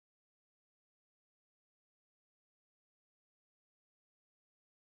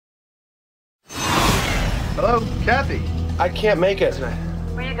Hello, Kathy. I can't make it.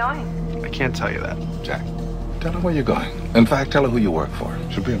 Where are you going? I can't tell you that. Jack, tell her where you're going. In fact, tell her who you work for.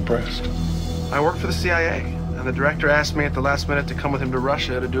 She'll be impressed. I work for the CIA, and the director asked me at the last minute to come with him to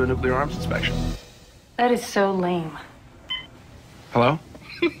Russia to do a nuclear arms inspection. That is so lame. Hello?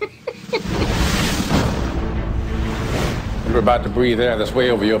 You're about to breathe air that's way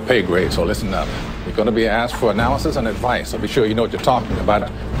over your pay grade, so listen up. You're going to be asked for analysis and advice, so be sure you know what you're talking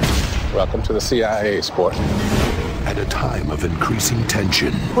about. Welcome to the CIA, sport. At a time of increasing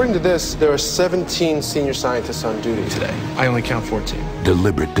tension. According to this, there are 17 senior scientists on duty today. I only count 14.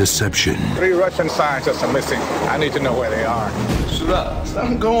 Deliberate deception. 3 Russian scientists are missing. I need to know where they are. I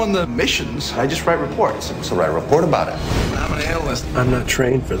don't go on the missions. I just write reports. So write a report about it. I'm an analyst. I'm not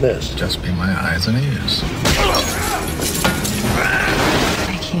trained for this. Just be my eyes and ears.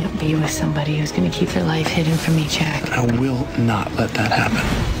 I can't be with somebody who's going to keep their life hidden from me, Jack. I will not let that happen.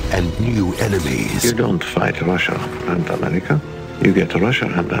 And new enemies. You don't fight Russia and America. You get Russia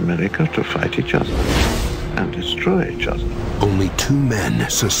and America to fight each other and destroy each other. Only 2 men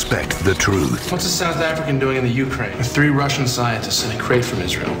suspect the truth. What's a South African doing in the Ukraine with 3 Russian scientists in a crate from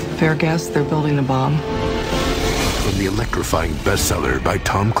Israel? Fair guess they're building a bomb. From the electrifying bestseller by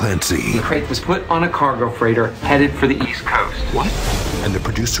Tom Clancy. The crate was put on a cargo freighter headed for the East Coast. What? And the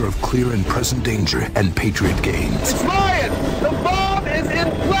producer of Clear and Present Danger and Patriot Games. It's Ryan! The bomb is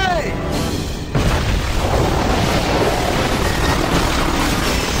in play!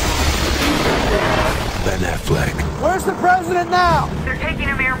 Ben Affleck. Where's the president now? They're taking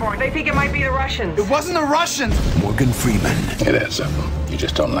him airborne. They think it might be the Russians. It wasn't the Russians! Morgan Freeman. It adds up. You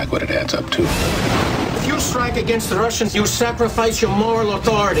just don't like what it adds up to. If you strike against the Russians, you sacrifice your moral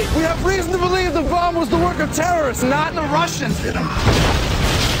authority. We have reason to believe the bomb was the work of terrorists, not the Russians.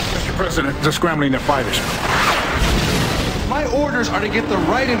 Mr. President, they're scrambling their fighters. My orders are to get the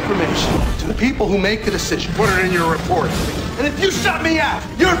right information to the people who make the decision. Put it in your report. And if you shut me out,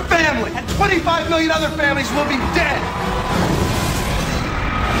 your family and 25 million other families will be dead.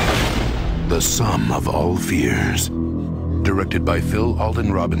 The Sum of All Fears. Directed by Phil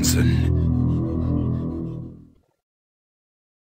Alden Robinson.